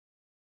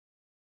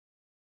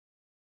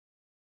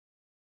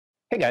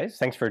Hey guys,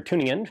 thanks for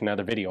tuning in to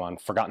another video on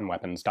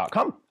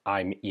ForgottenWeapons.com.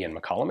 I'm Ian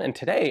McCollum, and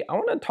today I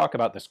want to talk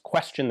about this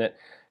question that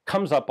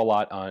comes up a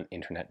lot on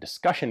internet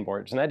discussion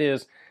boards, and that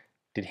is,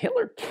 did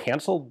Hitler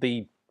cancel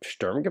the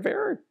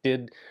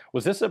Sturmgewehr?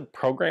 Was this a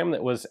program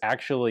that was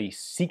actually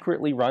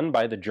secretly run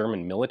by the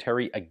German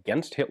military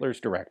against Hitler's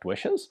direct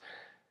wishes?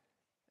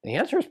 The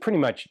answer is pretty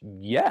much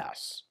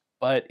yes,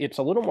 but it's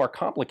a little more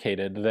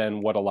complicated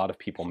than what a lot of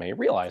people may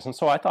realize, and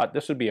so I thought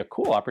this would be a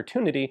cool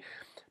opportunity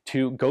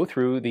to go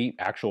through the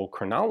actual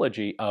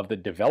chronology of the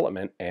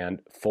development and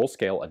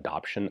full-scale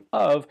adoption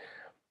of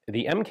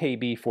the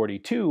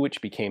MKB-42,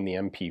 which became the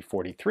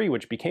MP-43,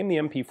 which became the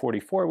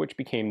MP-44, which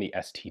became the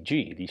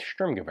STG, the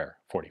Sturmgewehr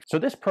 40. So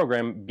this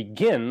program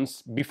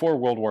begins before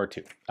World War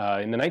II.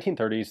 In the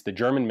 1930s, the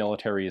German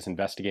military is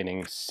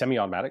investigating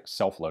semi-automatic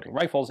self-loading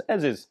rifles,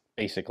 as is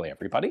basically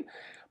everybody.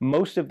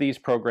 Most of these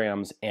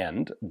programs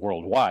end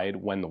worldwide.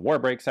 When the war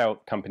breaks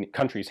out,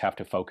 countries have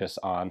to focus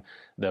on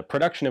the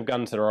production of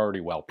guns that are already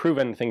well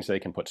proven, things they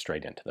can put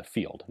straight into the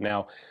field.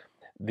 Now,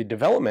 the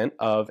development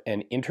of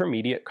an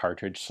intermediate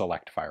cartridge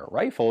select-fire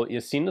rifle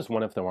is seen as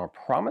one of the more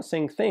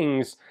promising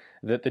things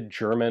that the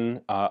German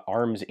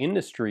arms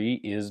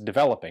industry is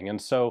developing. And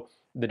so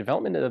the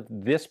development of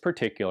this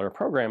particular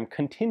program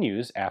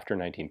continues after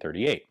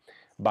 1938.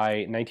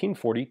 By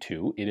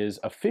 1942, it is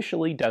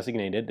officially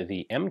designated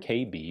the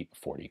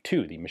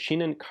MKB-42, the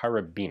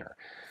Maschinenkarabiner.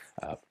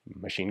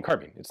 Machine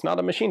carbine. It's not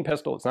a machine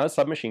pistol, it's not a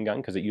submachine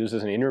gun because it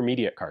uses an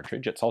intermediate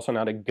cartridge. It's also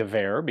not a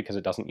Gewehr because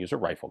it doesn't use a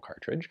rifle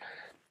cartridge.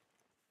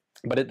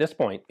 But at this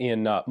point,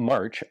 in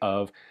March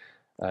of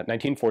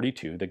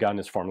 1942, the gun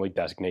is formally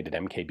designated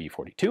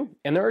MKB-42,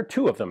 and there are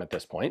two of them at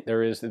this point.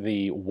 There is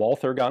the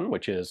Walther gun,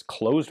 which is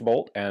closed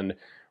bolt and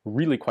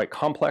really quite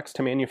complex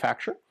to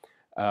manufacture.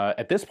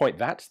 At this point,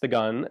 that's the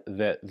gun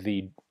that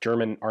the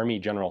German Army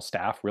General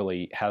Staff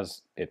really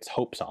has its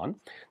hopes on.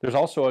 There's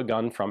also a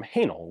gun from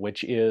Haenel,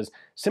 which is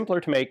simpler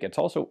to make. It's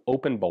also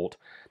open bolt.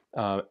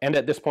 And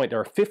at this point, there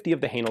are 50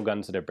 of the Haenel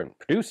guns that have been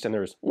produced, and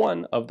there's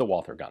one of the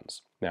Walther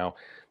guns. Now,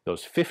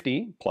 those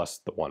 50 plus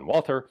the one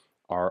Walther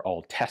are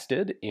all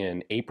tested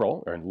in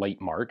April or in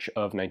late March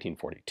of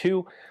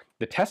 1942.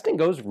 The testing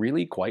goes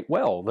really quite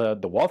well.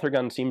 The Walther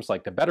gun seems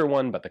like the better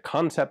one, but the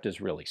concept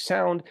is really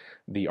sound.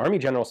 The Army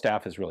General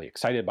Staff is really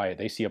excited by it.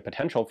 They see a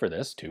potential for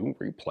this to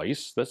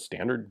replace the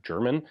standard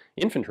German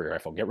infantry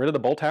rifle. Get rid of the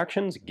bolt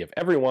actions, give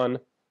everyone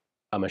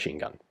a machine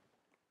gun.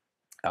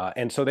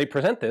 And so they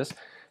present this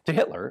to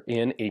Hitler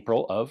in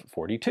April of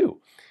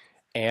 42.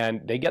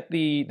 And they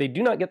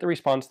do not get the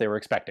response they were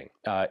expecting.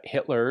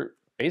 Hitler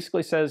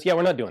basically says, yeah,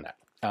 we're not doing that.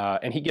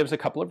 And he gives a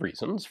couple of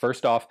reasons.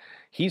 First off,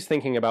 he's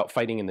thinking about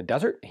fighting in the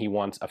desert. He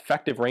wants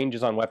effective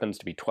ranges on weapons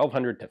to be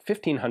 1,200 to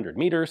 1,500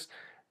 meters.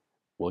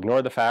 We'll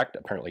ignore the fact,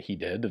 apparently he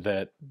did,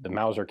 that the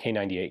Mauser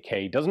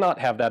K98k does not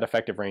have that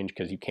effective range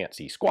because you can't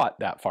see squat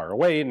that far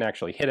away and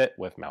actually hit it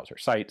with Mauser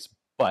sights.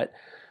 But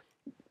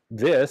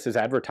this is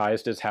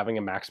advertised as having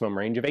a maximum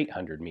range of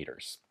 800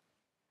 meters.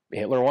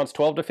 Hitler wants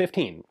 12 to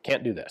 15.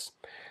 Can't do this.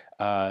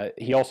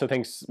 He also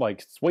thinks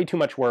like it's way too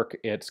much work.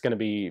 It's going to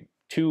be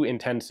too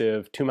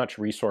intensive, too much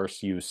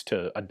resource use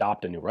to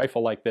adopt a new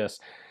rifle like this.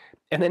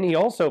 And then he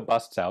also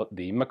busts out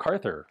the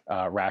MacArthur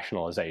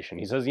rationalization.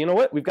 He says, you know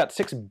what? We've got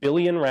 6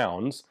 billion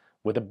rounds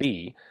with a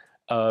B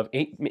of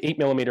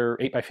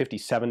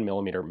 8x57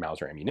 millimeter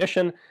Mauser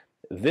ammunition.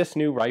 This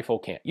new rifle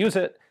can't use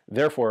it.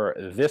 Therefore,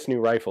 this new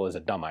rifle is a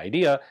dumb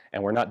idea,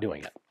 and we're not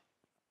doing it.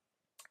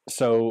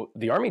 So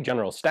the Army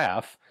General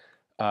Staff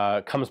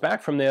comes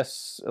back from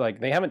this,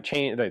 like they haven't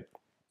changed,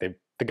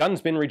 the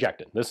gun's been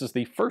rejected. This is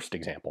the first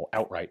example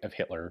outright of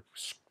Hitler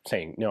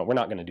saying, no, we're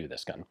not going to do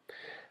this gun.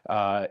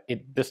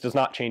 This does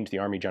not change the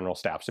Army General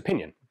Staff's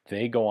opinion.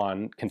 They go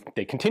on,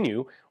 they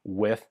continue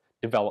with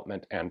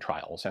development and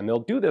trials, and they'll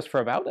do this for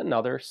about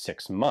another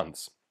 6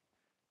 months.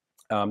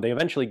 They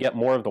eventually get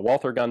more of the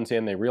Walther guns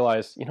in. They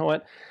realize, you know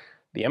what,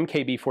 the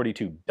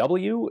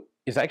MKB-42W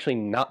is actually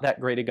not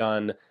that great a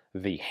gun.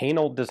 The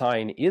Haenel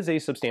design is a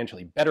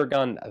substantially better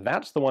gun.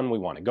 That's the one we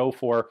want to go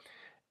for.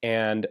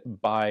 And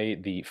by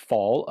the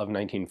fall of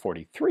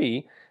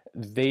 1943,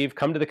 they've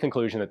come to the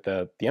conclusion that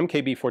the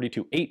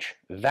MKB-42H,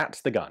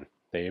 that's the gun.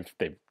 They've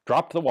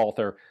dropped the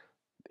Walther,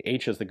 the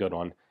H is the good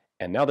one,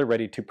 and now they're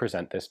ready to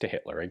present this to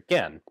Hitler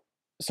again.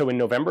 So in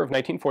November of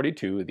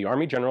 1942, the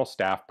Army General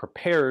Staff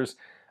prepares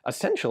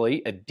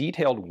essentially a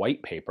detailed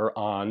white paper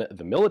on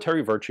the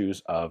military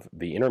virtues of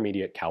the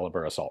intermediate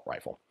caliber assault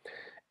rifle.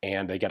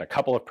 And they get a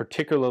couple of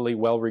particularly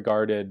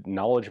well-regarded,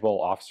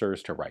 knowledgeable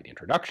officers to write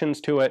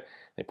introductions to it.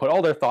 They put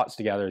all their thoughts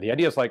together. The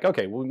idea is like,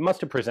 okay, well, we must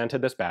have presented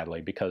this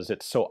badly because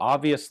it's so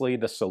obviously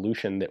the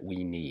solution that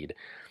we need.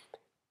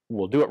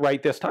 We'll do it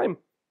right this time.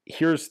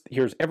 Here's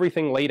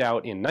everything laid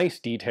out in nice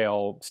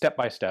detail, step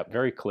by step,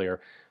 very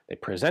clear. They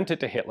present it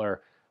to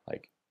Hitler,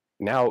 like,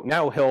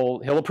 now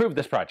he'll approve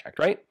this project,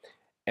 right?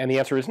 And the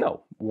answer is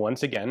no.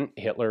 Once again,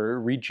 Hitler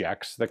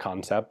rejects the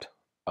concept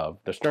of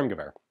the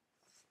Sturmgewehr,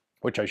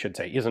 which I should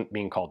say isn't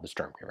being called the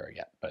Sturmgewehr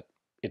yet, but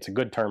it's a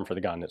good term for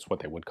the gun. It's what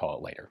they would call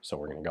it later, so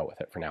we're going to go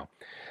with it for now.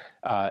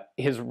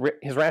 His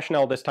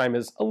rationale this time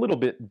is a little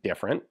bit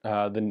different.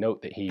 The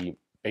note that he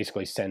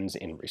basically sends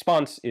in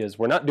response is,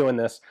 we're not doing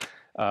this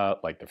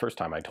like the first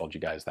time I told you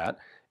guys that.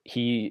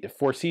 He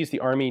foresees the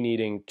army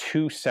needing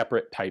two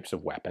separate types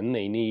of weapon.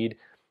 They need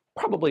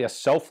probably a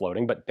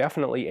self-loading, but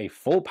definitely a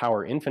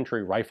full-power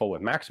infantry rifle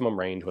with maximum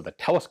range with a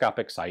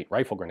telescopic sight,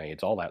 rifle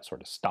grenades, all that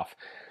sort of stuff.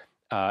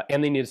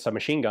 And they need a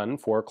submachine gun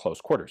for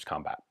close quarters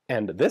combat.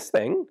 And this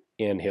thing,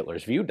 in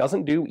Hitler's view,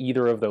 doesn't do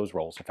either of those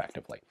roles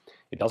effectively.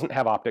 It doesn't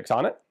have optics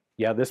on it.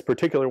 Yeah, this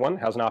particular one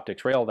has an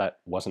optics rail that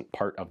wasn't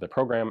part of the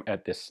program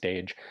at this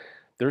stage.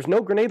 There's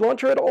no grenade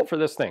launcher at all for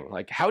this thing.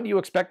 Like, how do you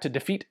expect to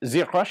defeat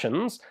the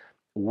Russians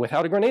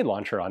without a grenade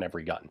launcher on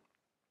every gun?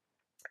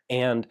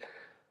 And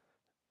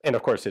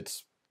of course,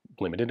 it's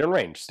limited in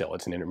range still.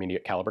 It's an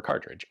intermediate caliber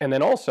cartridge. And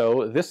then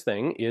also, this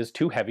thing is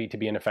too heavy to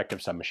be an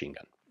effective submachine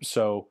gun.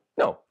 So,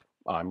 no,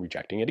 I'm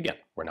rejecting it again.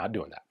 We're not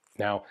doing that.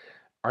 Now,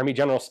 Army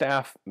General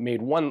Staff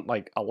made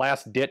a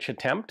last-ditch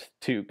attempt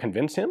to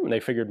convince him. They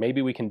figured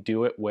maybe we can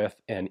do it with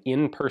an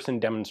in-person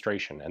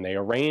demonstration. And they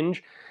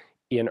arrange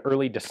in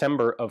early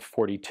December of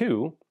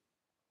 42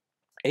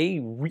 a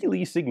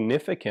really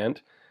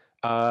significant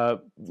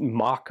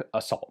mock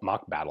assault,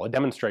 mock battle, a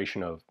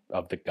demonstration of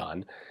the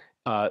gun.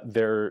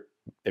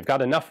 They've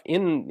got enough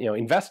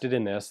invested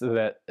in this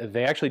that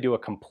they actually do a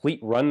complete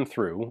run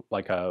through,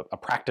 like a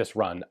practice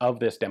run of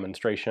this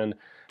demonstration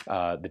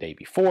the day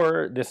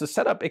before. This is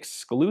set up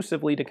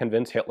exclusively to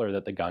convince Hitler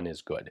that the gun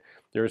is good.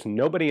 There's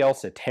nobody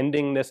else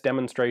attending this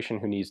demonstration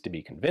who needs to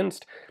be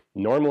convinced.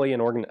 Normally,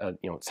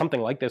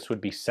 something like this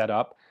would be set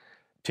up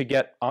to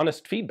get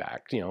honest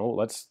feedback.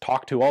 Let's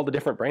talk to all the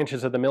different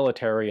branches of the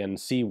military and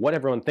see what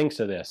everyone thinks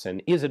of this,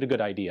 and is it a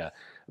good idea?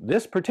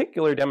 This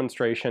particular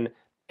demonstration,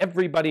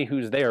 everybody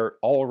who's there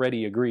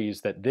already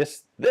agrees that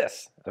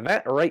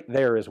that right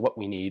there is what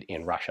we need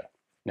in Russia.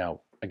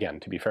 Now, again,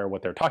 to be fair,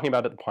 what they're talking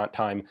about at the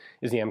time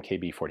is the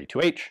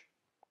MKB-42H.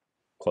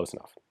 Close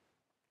enough.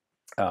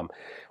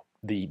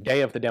 The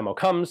day of the demo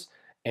comes,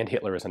 and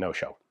Hitler is a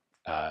no-show.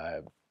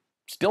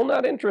 Still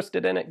not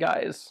interested in it,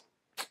 guys.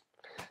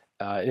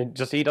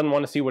 He doesn't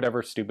want to see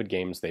whatever stupid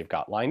games they've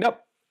got lined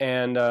up,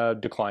 and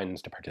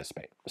declines to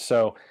participate.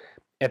 So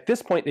at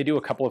this point, they do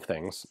a couple of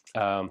things.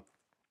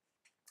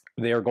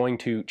 They are going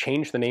to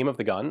change the name of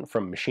the gun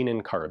from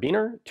Maschinen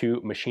Karabiner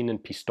to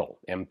Maschinen Pistol,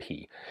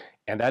 MP.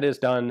 And that is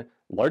done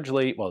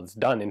largely, well, it's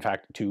done, in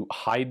fact, to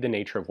hide the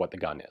nature of what the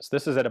gun is.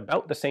 This is at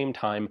about the same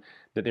time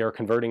that they are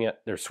converting it,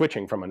 they're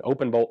switching from an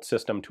open bolt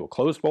system to a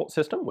closed bolt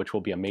system, which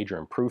will be a major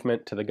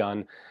improvement to the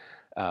gun.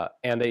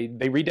 And they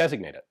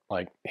redesignate it.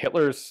 Like,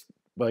 Hitler's,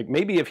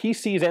 maybe if he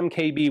sees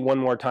MKB one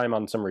more time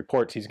on some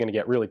reports, he's going to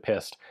get really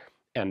pissed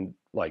and,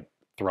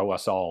 throw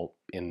us all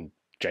in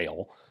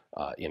jail,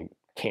 in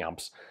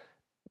camps.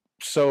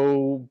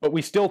 So, but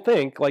we still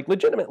think,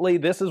 legitimately,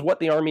 this is what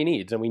the army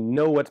needs, and we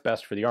know what's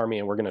best for the army,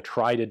 and we're going to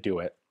try to do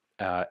it.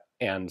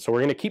 And so we're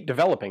going to keep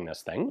developing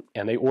this thing,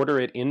 and they order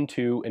it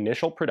into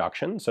initial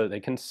production so that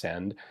they can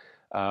send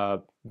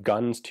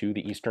guns to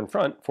the Eastern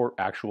Front for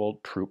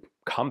actual troop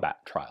combat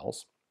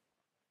trials.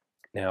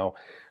 Now,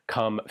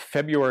 come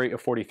February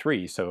of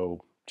 43,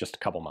 so just a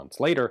couple months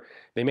later,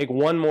 they make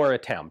one more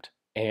attempt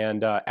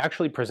and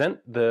actually present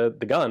the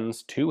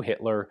guns to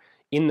Hitler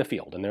in the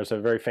field. And there's a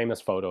very famous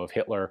photo of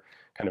Hitler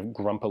kind of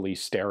grumpily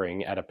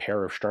staring at a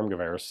pair of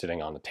Sturmgewehrs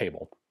sitting on a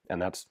table.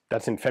 And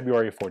that's in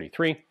February of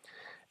 43.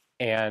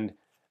 And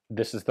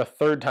this is the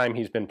third time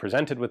he's been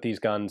presented with these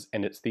guns,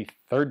 and it's the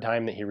third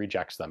time that he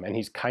rejects them. And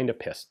he's kind of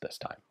pissed this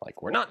time.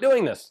 We're not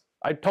doing this.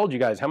 I've told you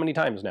guys how many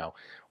times now.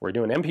 We're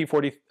doing we're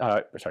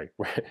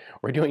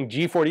doing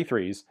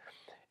G43s,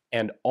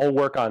 and all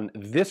work on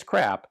this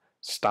crap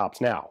stops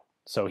now.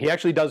 So he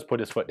actually does put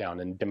his foot down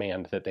and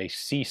demand that they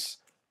cease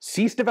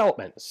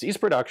development, cease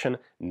production,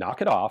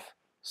 knock it off,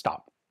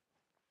 stop.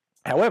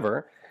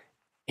 However,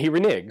 he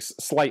reneges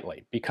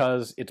slightly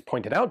because it's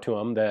pointed out to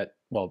him that,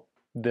 well,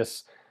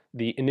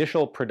 the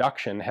initial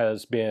production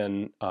has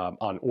been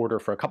on order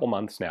for a couple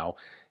months now.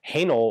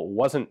 Haenel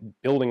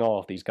wasn't building all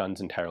of these guns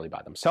entirely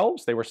by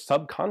themselves. They were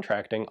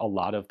subcontracting a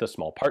lot of the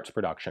small parts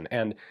production,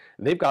 and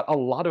they've got a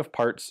lot of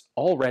parts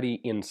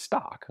already in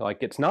stock.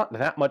 It's not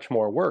that much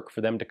more work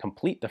for them to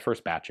complete the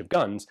first batch of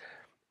guns.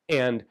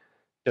 And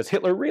does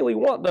Hitler really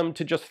want them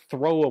to just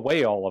throw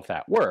away all of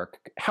that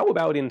work? How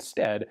about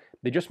instead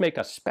they just make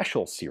a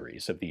special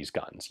series of these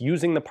guns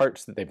using the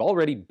parts that they've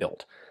already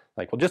built?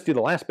 We'll just do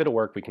the last bit of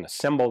work, we can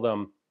assemble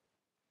them,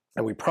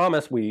 and we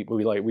promise, we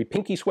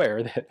pinky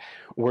swear that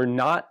we're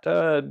not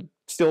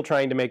still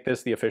trying to make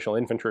this the official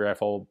infantry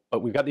rifle,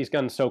 but we've got these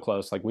guns so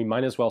close, we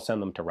might as well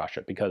send them to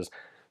Russia, because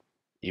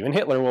even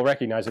Hitler will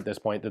recognize at this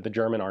point that the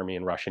German army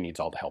in Russia needs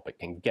all the help it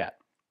can get.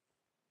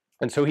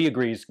 And so he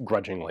agrees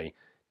grudgingly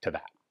to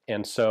that.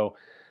 And so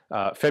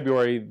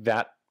February,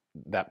 that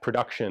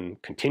production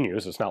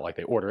continues. It's not like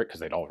they order it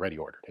because they'd already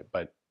ordered it,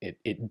 but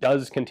it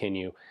does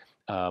continue.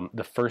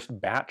 The first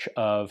batch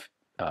of,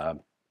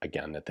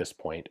 again, at this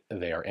point,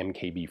 they are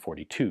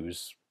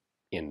MKB-42s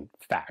in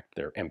fact.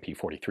 They're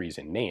MP-43s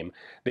in name.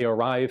 They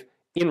arrive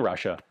in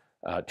Russia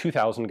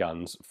 2,000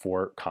 guns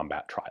for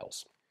combat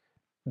trials.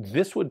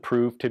 This would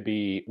prove to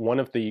be one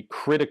of the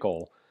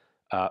critical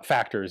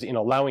factors in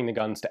allowing the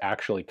guns to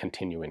actually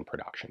continue in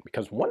production.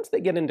 Because once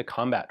they get into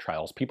combat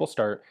trials, people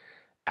start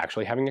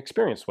actually having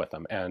experience with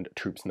them, and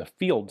troops in the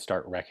field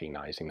start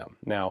recognizing them.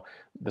 Now,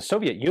 the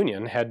Soviet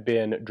Union had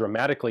been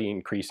dramatically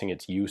increasing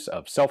its use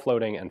of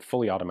self-loading and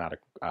fully automatic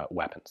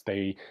weapons.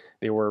 They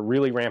were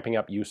really ramping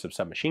up use of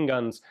submachine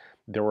guns.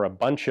 There were a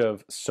bunch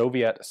of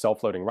Soviet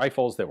self-loading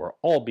rifles that were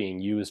all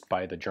being used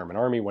by the German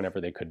army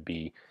whenever they could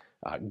be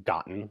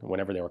gotten.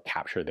 Whenever they were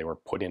captured, they were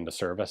put into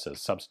service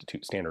as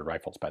substitute standard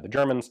rifles by the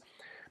Germans.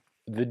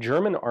 The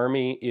German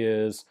army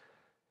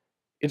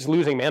it's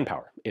losing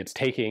manpower. It's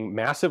taking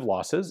massive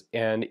losses,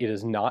 and it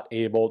is not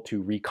able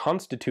to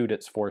reconstitute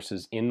its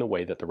forces in the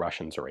way that the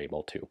Russians are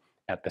able to.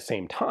 At the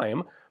same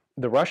time,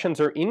 the Russians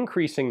are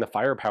increasing the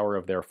firepower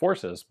of their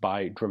forces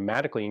by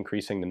dramatically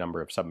increasing the number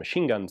of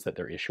submachine guns that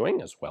they're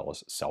issuing, as well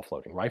as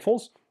self-loading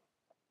rifles.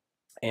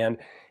 And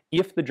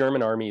if the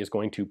German army is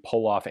going to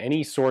pull off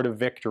any sort of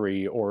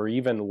victory or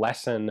even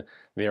lessen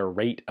their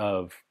rate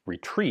of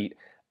retreat,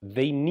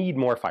 they need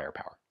more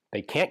firepower.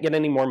 They can't get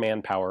any more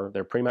manpower.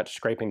 They're pretty much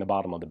scraping the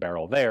bottom of the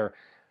barrel there.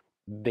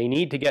 They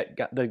need to get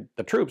the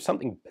troops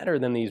something better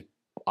than these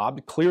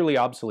clearly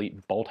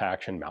obsolete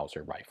bolt-action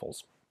Mauser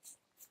rifles.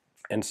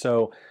 And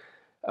so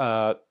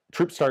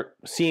troops start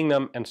seeing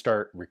them and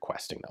start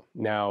requesting them.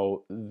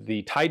 Now,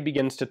 the tide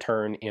begins to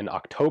turn in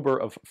October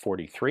of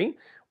 43,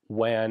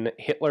 when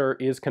Hitler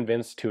is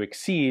convinced to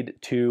accede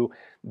to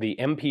the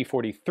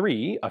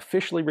MP-43,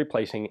 officially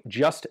replacing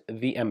just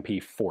the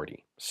MP-40.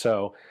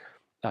 So,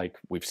 like,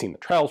 we've seen the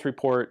trials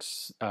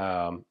reports,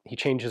 he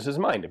changes his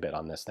mind a bit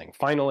on this thing.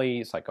 Finally,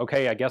 he's like,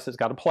 okay, I guess it's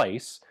got a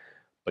place,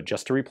 but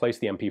just to replace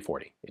the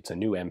MP-40. It's a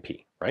new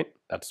MP, right?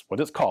 That's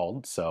what it's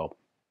called. So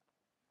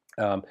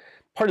part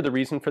of the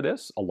reason for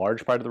this, a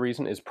large part of the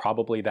reason, is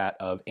probably that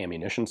of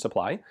ammunition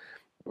supply.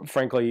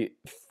 Frankly,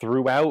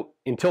 throughout,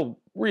 until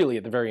really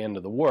at the very end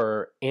of the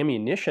war,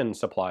 ammunition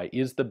supply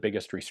is the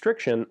biggest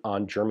restriction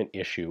on German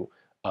issue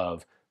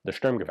of the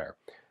Sturmgewehr.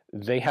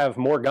 They have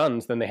more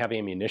guns than they have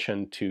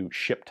ammunition to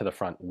ship to the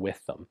front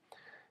with them.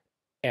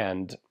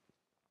 And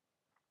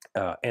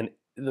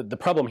the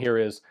problem here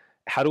is,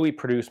 how do we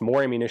produce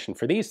more ammunition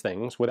for these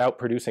things without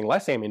producing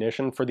less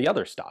ammunition for the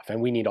other stuff?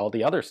 And we need all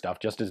the other stuff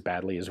just as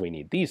badly as we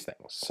need these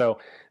things. So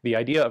the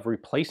idea of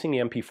replacing the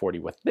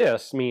MP-40 with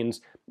this means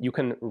you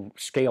can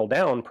scale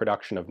down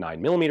production of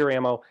 9mm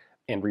ammo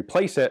and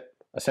replace it,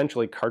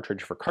 essentially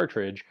cartridge for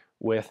cartridge,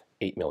 with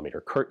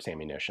 8mm Kurz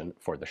ammunition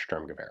for the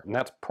Sturmgewehr. And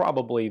that's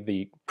probably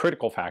the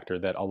critical factor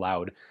that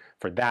allowed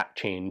for that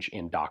change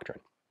in doctrine.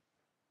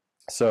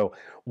 So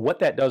what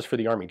that does for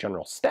the Army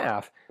General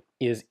Staff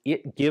is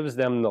it gives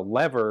them the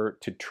lever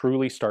to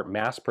truly start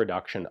mass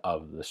production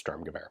of the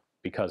Sturmgewehr.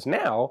 Because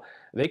now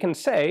they can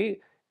say,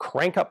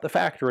 crank up the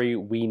factory,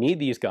 we need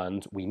these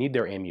guns, we need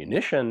their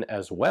ammunition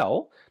as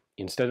well,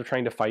 instead of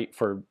trying to fight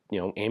for,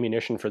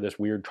 ammunition for this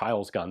weird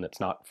trials gun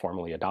that's not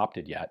formally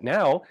adopted yet.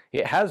 Now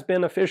it has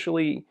been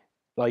officially,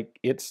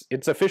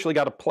 it's officially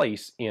got a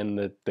place in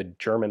the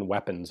German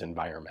weapons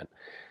environment.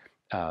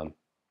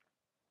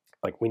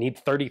 We need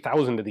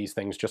 30,000 of these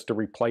things just to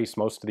replace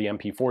most of the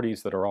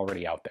MP-40s that are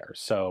already out there.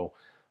 So,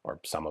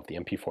 or some of the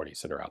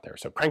MP-40s that are out there.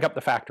 So crank up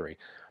the factory.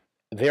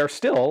 They're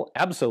still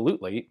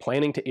absolutely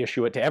planning to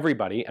issue it to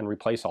everybody and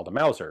replace all the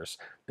Mausers.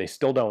 They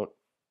still don't.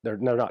 They're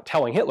not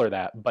telling Hitler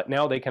that, but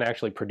now they can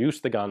actually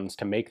produce the guns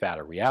to make that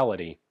a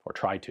reality, or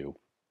try to,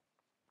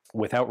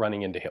 without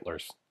running into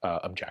Hitler's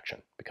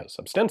objection, because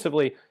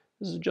ostensibly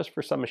this is just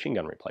for submachine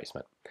gun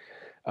replacement.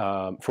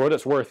 For what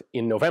it's worth,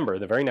 in November,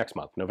 the very next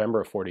month,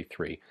 November of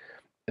 43,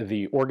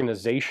 the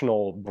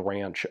organizational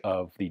branch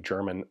of the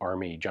German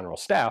Army General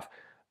Staff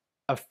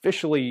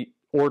officially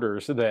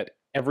orders that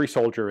every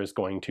soldier is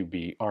going to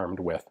be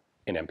armed with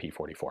an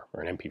MP-44,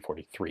 or an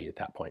MP-43 at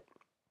that point.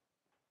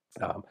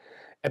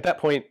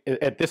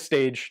 At this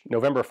stage,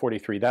 November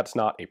 43, that's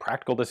not a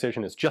practical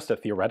decision, it's just a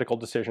theoretical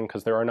decision,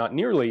 because there are not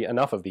nearly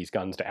enough of these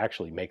guns to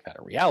actually make that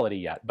a reality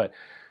yet, but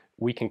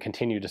we can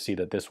continue to see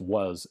that this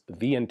was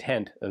the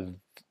intent of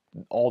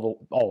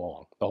all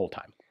along, the whole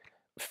time.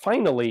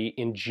 Finally,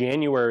 in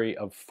January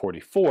of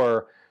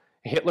 44,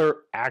 Hitler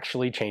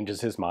actually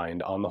changes his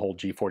mind on the whole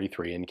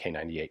G43 and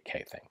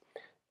K98k thing,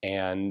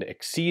 and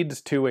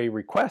accedes to a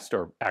request,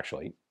 or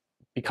actually,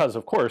 because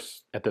of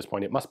course, at this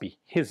point, it must be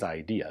his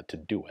idea to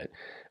do it.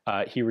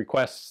 He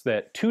requests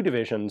that 2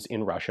 divisions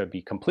in Russia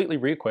be completely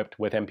re-equipped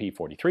with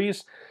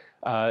MP-43s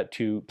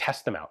to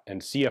test them out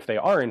and see if they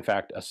are, in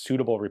fact, a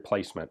suitable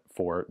replacement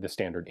for the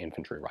standard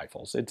infantry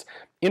rifles. It's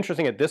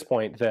interesting at this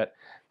point that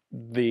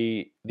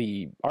the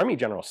Army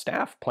General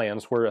Staff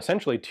plans were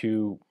essentially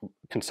to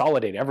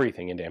consolidate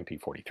everything into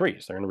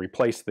MP-43s. They're going to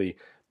replace the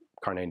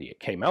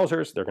K98k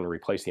Mausers, they're going to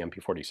replace the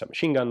MP-40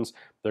 submachine guns,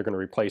 they're going to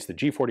replace the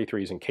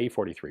G43s and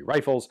K43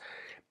 rifles,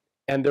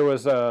 and there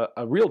was a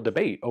real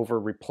debate over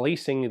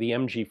replacing the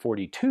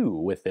MG42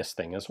 with this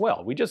thing as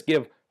well. We just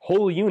give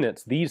whole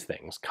units these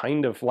things,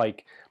 kind of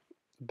like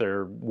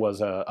there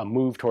was a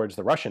move towards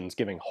the Russians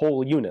giving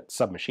whole units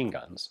submachine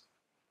guns.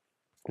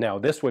 Now,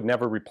 this would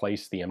never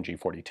replace the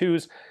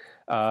MG42s.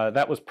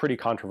 That was pretty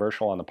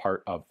controversial on the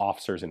part of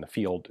officers in the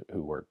field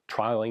who were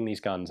trialing these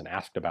guns and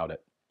asked about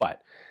it.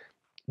 But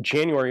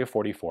January of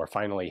 44,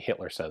 finally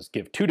Hitler says,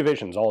 give 2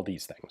 divisions all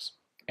these things.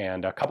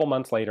 And a couple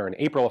months later, in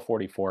April of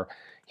 44,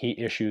 he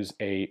issues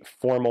a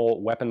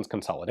formal weapons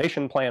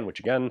consolidation plan, which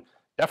again,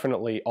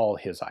 definitely all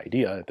his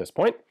idea at this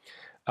point,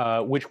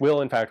 which will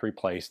in fact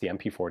replace the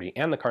MP40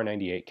 and the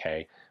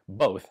K98k,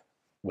 both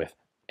with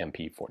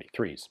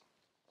MP43s.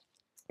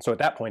 So at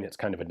that point, it's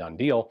kind of a done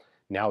deal.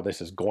 Now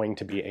this is going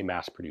to be a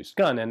mass-produced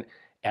gun, and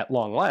at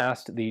long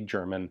last, the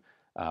German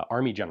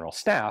Army General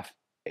Staff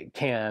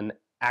can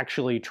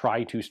actually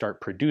try to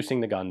start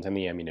producing the guns and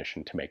the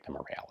ammunition to make them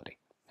a reality.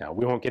 Now,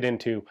 we won't get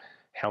into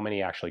how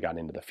many actually got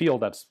into the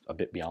field. That's a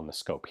bit beyond the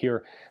scope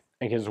here. I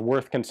think it is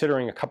worth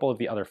considering a couple of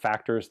the other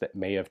factors that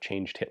may have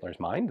changed Hitler's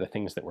mind, the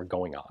things that were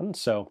going on.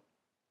 So,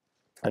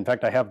 in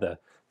fact, I have the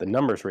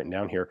numbers written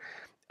down here.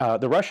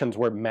 The Russians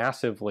were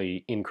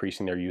massively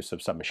increasing their use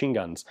of submachine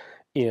guns.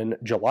 In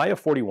July of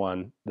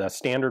 41, the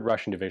standard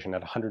Russian division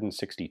had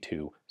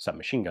 162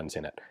 submachine guns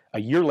in it.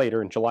 A year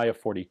later, in July of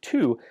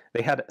 42,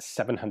 they had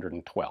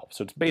 712.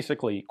 So it's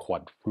basically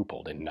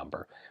quadrupled in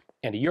number.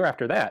 And a year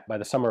after that, by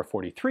the summer of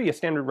 43, a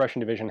standard Russian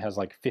division has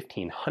like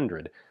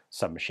 1,500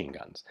 submachine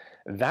guns.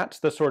 That's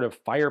the sort of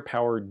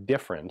firepower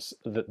difference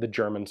that the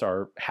Germans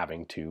are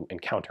having to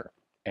encounter.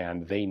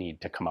 And they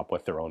need to come up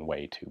with their own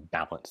way to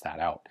balance that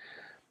out.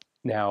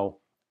 Now,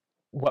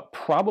 what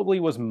probably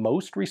was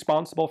most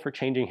responsible for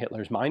changing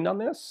Hitler's mind on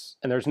this,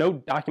 and there's no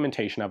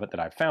documentation of it that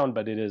I've found,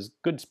 but it is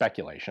good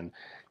speculation,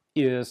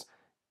 is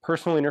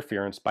personal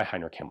interference by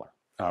Heinrich Himmler,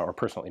 or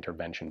personal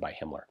intervention by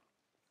Himmler.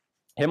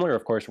 Himmler,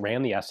 of course,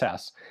 ran the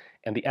SS,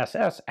 and the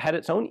SS had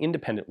its own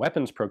independent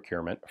weapons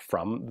procurement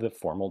from the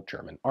formal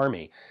German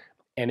army.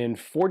 And in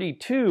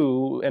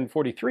 42 and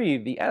 43,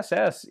 the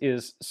SS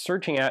is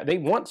searching out, they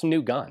want some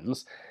new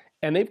guns,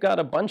 and they've got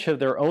a bunch of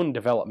their own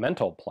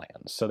developmental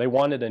plans. So they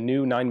wanted a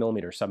new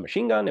 9mm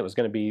submachine gun. It was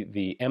going to be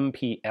the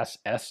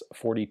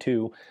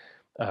MPSS-42.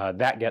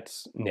 That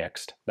gets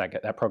nixed.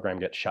 That program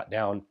gets shut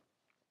down.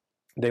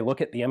 They look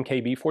at the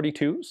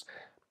MKB-42s,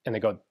 and they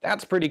go,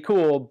 that's pretty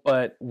cool,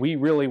 but we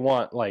really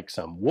want like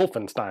some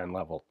Wolfenstein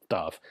level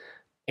stuff.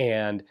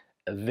 And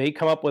they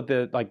come up with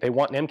they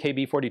want an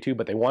MKB-42,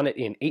 but they want it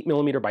in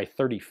 8mm by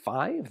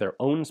 35, their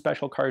own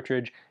special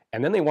cartridge,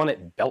 and then they want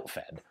it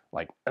belt-fed.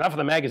 Like, enough of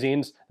the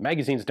magazines.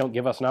 Magazines don't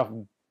give us enough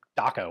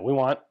DACA. We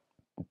want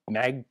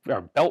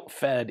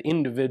belt-fed,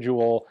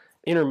 individual,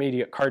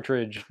 intermediate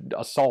cartridge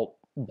assault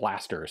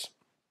blasters.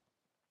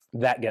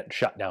 That get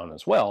shut down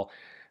as well.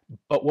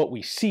 But what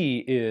we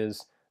see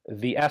is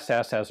the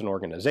SS as an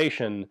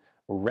organization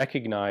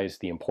recognize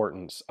the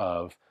importance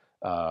of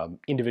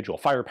individual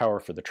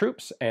firepower for the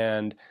troops,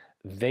 and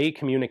they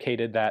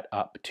communicated that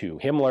up to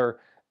Himmler.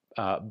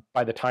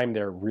 By the time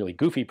their really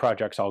goofy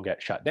projects all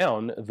get shut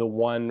down, the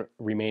one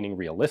remaining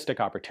realistic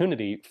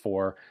opportunity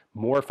for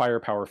more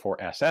firepower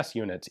for SS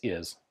units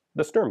is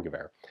the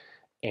Sturmgewehr.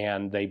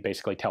 And they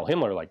basically tell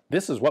Himmler, like,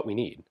 this is what we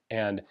need.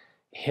 And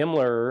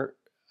Himmler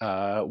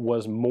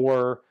was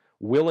more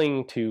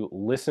willing to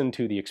listen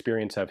to the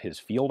experience of his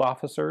field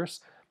officers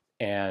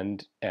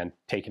and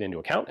take it into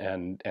account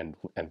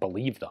and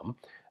believe them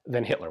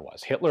than Hitler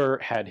was. Hitler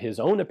had his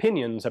own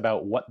opinions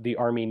about what the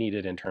army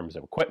needed in terms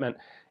of equipment,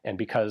 and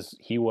because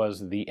he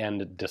was the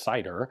end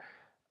decider,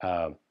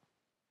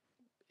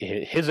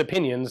 his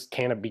opinions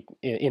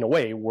in a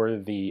way were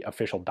the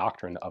official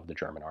doctrine of the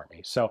German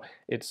army. So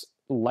it's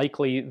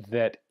likely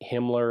that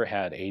Himmler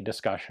had a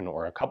discussion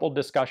or a couple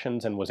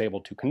discussions and was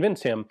able to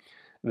convince him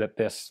that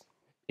this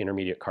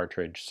intermediate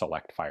cartridge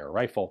select fire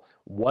rifle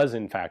was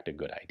in fact a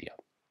good idea.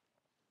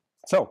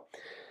 So,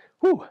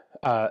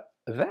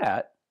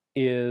 that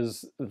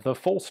is the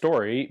full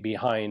story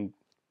behind,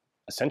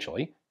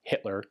 essentially,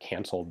 Hitler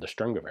canceled the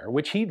Sturmgewehr,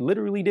 which he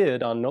literally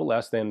did on no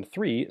less than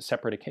 3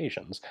 separate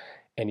occasions.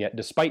 And yet,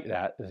 despite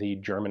that, the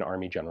German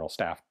Army General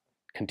Staff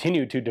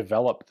continued to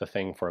develop the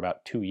thing for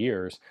about 2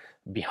 years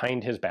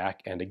behind his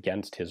back and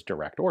against his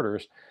direct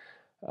orders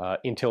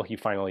until he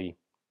finally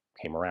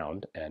came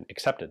around and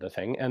accepted the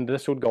thing. And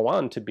this would go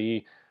on to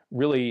be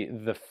really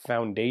the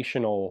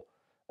foundational,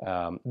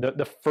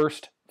 the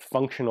first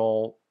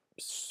functional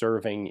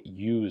serving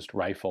used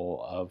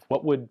rifle of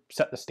what would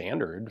set the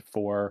standard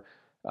for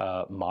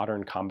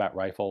modern combat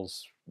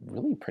rifles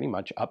really pretty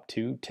much up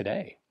to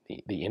today.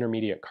 The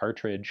intermediate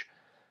cartridge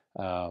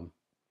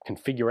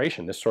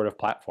configuration, this sort of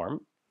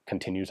platform,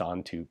 continues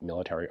on to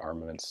military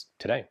armaments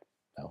today.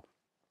 So,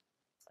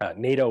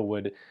 NATO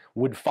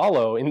would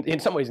follow, in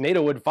some ways,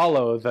 NATO would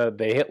follow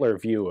the Hitler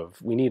view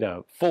of we need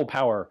a full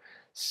power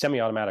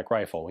semi-automatic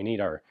rifle. We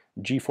need our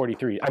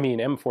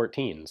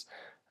M14s,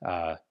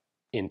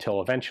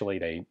 until eventually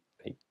they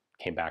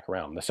came back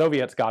around. The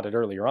Soviets got it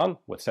earlier on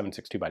with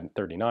 7.62 by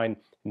 39.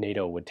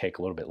 NATO would take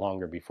a little bit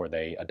longer before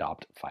they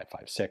adopt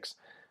 5.56,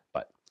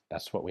 but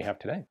that's what we have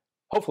today.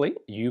 Hopefully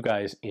you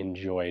guys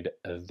enjoyed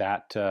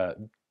that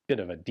bit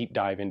of a deep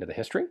dive into the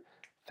history.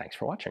 Thanks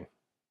for watching.